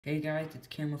Hey guys, it's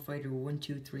Camera Fighter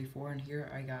 1234, and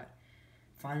here I got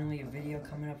finally a video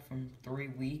coming up from 3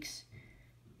 weeks.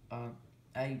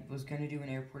 I was gonna do an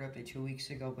airport update 2 weeks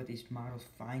ago, but these models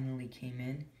finally came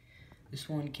in. This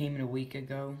one came in a week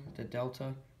ago, the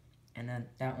Delta, and then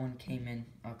that one came in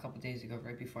a couple days ago,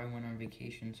 right before I went on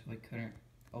vacation, so I couldn't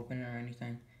open it or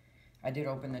anything. I did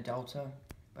open the Delta,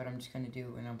 but I'm just gonna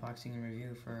do an unboxing and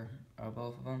review for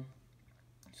both of them.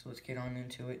 So let's get on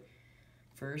into it.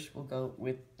 First, we'll go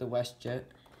with the WestJet.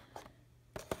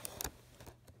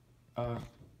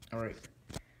 Alright.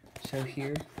 So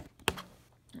here,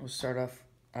 we'll start off,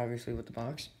 obviously, with the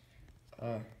box.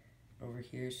 Over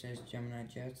here it says Gemini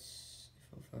Jets,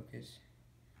 if it'll focus.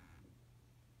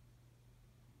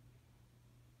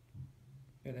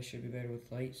 Yeah, that should be better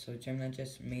with light. So Gemini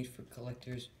Jets made for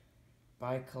collectors,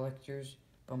 by collectors,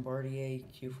 Bombardier,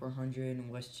 Q400,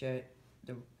 and WestJet,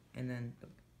 and then the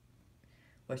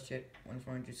WestJet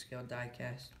 1400 scale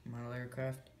die-cast model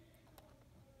aircraft.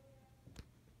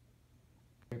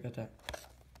 Sorry about that.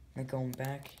 Now going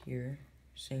back here,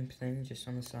 same thing, just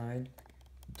on the side.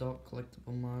 Adult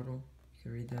collectible model. You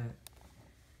can read that.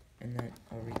 And then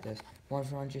I'll read this.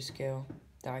 1400 scale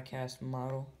die-cast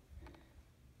model.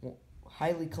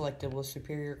 Highly collectible,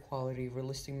 superior quality,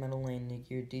 realistic metal landing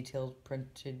gear, detailed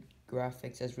printed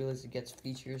graphics, as real as it gets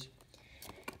features.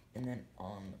 And then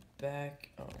on the back,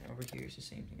 and over here is the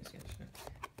same thing as the other.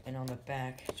 And on the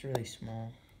back, it's really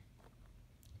small.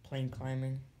 Plane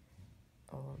climbing,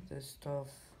 all of this stuff.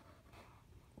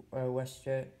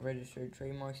 WestJet registered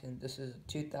trademarks, and this is a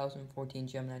 2014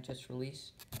 Gemini Jets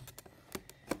release.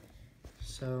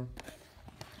 So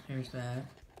here's that.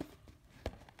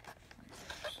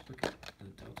 Just look at the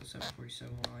Delta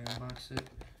 747 while I unbox it.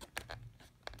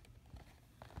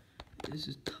 This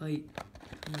is tight.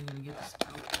 I'm gonna get this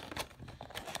out.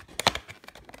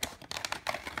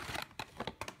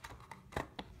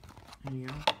 And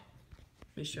yeah,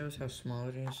 this shows how small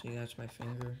it is. See, that's my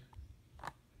finger.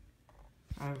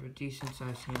 I have a decent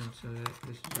sized hand, so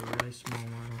this is a really small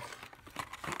model.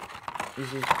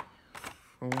 This is,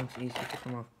 for once, easy to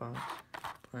come off box.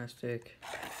 Plastic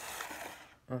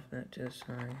off that to the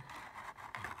side.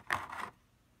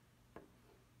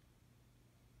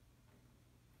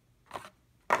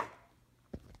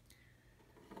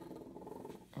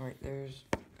 Alright, there's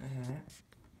that.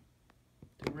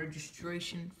 The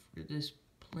registration for this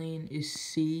plane is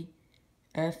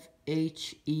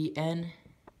CFHEN.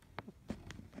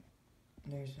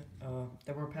 There's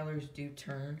the propellers do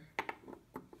turn.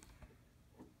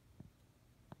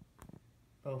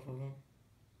 Both of them.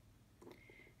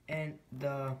 And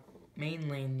the main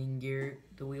landing gear,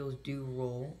 the wheels do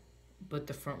roll, but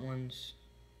the front ones,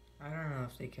 I don't know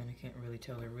if they can't really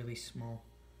tell, they're really small.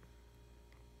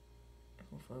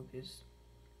 We'll focus.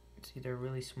 See, they're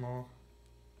really small,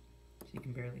 so you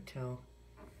can barely tell.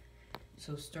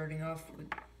 So starting off with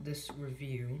this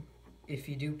review, if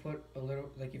you do put a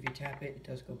little, like if you tap it, it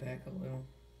does go back a little.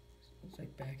 So it's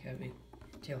like back heavy,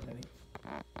 tail heavy.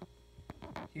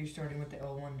 So you're starting with the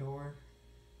L1 door.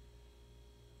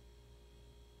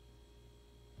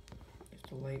 If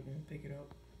the light won't pick it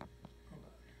up. Hold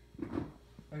on.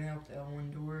 Starting out with the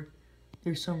L1 door.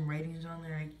 There's some ratings on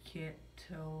there, I can't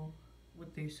tell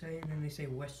what they say, and then they say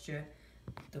WestJet,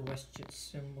 the WestJet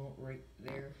symbol right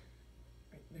there,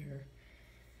 and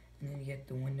then you get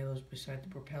the windows beside the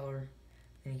propeller,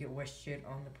 then you get WestJet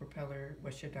on the propeller,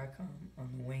 WestJet.com on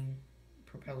the wing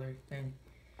propeller thing,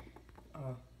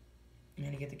 and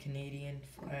then you get the Canadian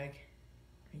flag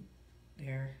right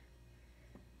there,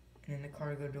 and then the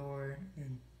cargo door,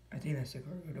 and I think that's the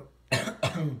cargo door,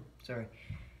 sorry.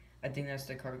 I think that's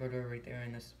the cargo door right there,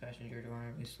 and that's the passenger door,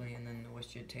 obviously, and then the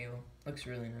WestJet tail. Looks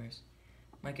really nice.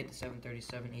 Might get the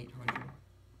 737-800.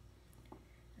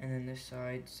 And then this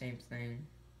side, same thing.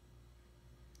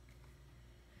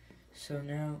 So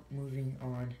now, moving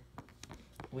on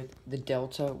with the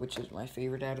Delta, which is my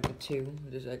favorite out of the two.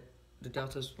 The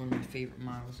Delta is one of my favorite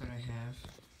models that I have.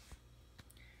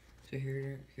 So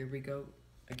here we go.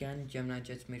 Again, Gemini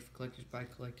Jets made for collectors by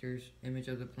collectors. Image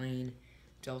of the plane.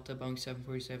 Delta Boeing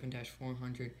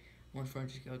 747-400,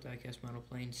 1400 scale diecast model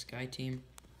plane, Sky Team.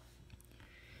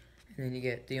 And then you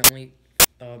get the only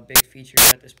big feature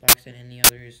about this box than any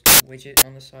other is the widget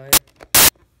on the side.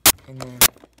 And then,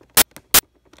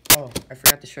 oh, I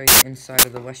forgot to show you the inside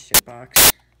of the WestJet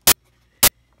box.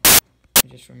 I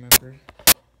just remembered.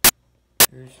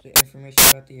 Here's the information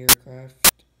about the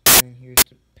aircraft, and then here's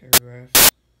the paragraph.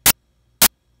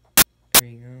 There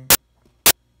you go.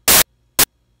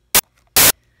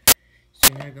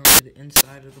 So now going to the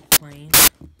inside of the plane.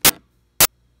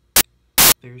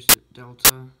 There's the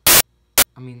Delta,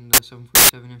 the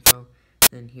 747 info.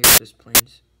 Then here's this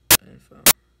plane's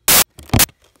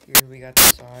here we got the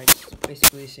sides. It's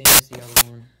basically the same as the other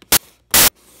one.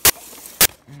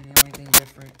 And the only thing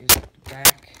different is the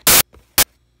back.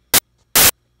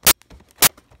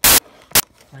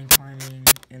 Plane climbing,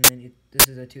 and then this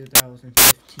is a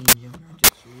 2015 Gemini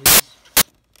Jets release.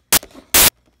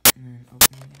 And then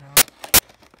opening it up.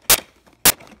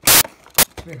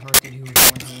 It's very hard to do with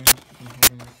one hand. You can hold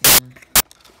them with one.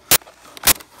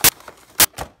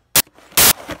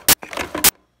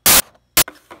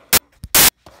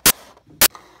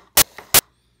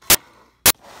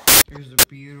 Here's a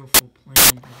beautiful plane.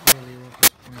 I really love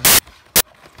this plane.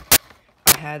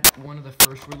 I had one of the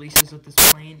first releases of this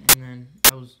plane, and then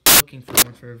I was looking for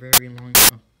one for a very long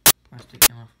time. Oh, plastic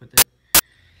came off with it.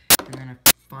 And then I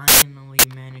finally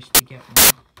managed to get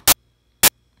one.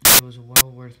 It was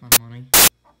well worth my money.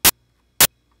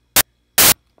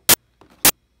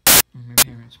 And my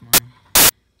parents' money.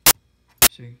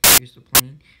 So here's the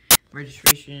plane.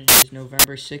 Registration is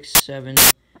November 670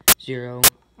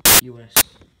 US.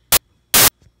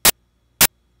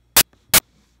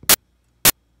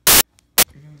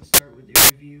 We're going to start with the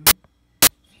review.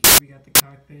 Here we got the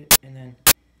cockpit, and then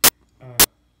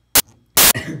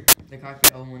the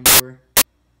cockpit L1 door.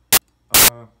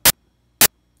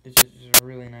 It's just a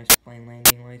really nice plane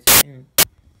landing lights. And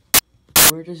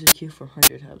where does the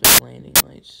Q400 have the landing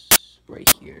lights? Right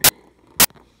here.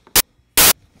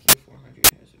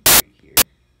 Q400 has it right here.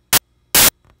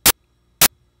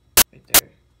 Right there.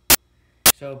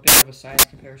 So a bit of a size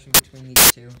comparison between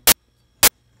these two.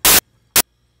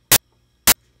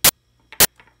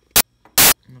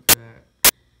 Look at that.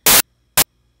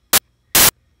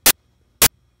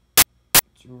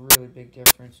 It's a really big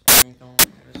difference. I think I'll look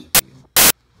at this view.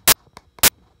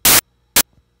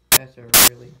 That's a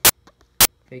really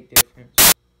big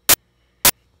difference.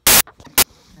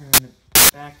 And then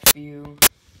the back view.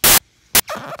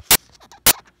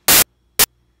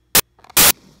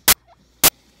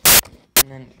 And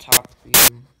then top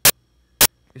view.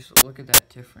 Just look at that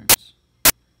difference.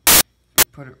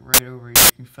 Put it right over here.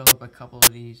 You can fill up a couple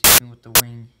of these, even with the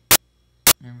wing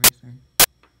and everything.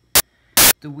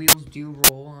 The wheels do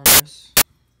roll on this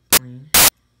plane,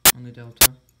 on the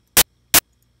Delta.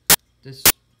 This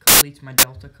completes my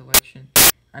Delta collection.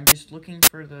 I'm just looking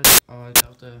for the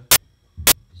Delta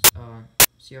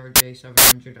CRJ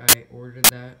 700. I ordered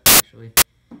that, actually,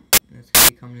 and it's going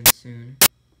to be coming in soon.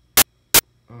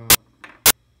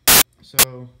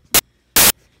 So,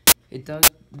 it does...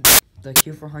 The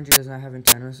Q400 does not have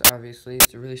antennas, obviously.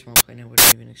 It's a really small plane. I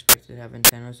wouldn't even expect it to have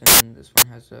antennas. And this one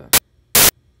has a...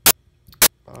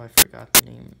 Oh, I forgot the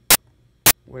name.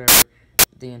 Whatever.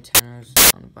 The antennas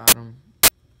on the bottom.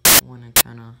 One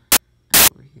antenna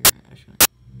over here, actually.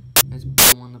 There's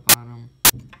blue on the bottom.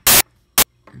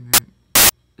 And then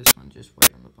this one just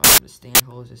white on the bottom. The stand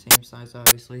hole is the same size,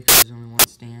 obviously, because there's only one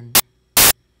stand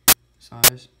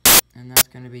size. And that's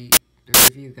going to be the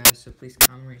review, guys, so please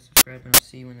comment, rate, subscribe, and I'll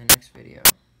see you in the next video.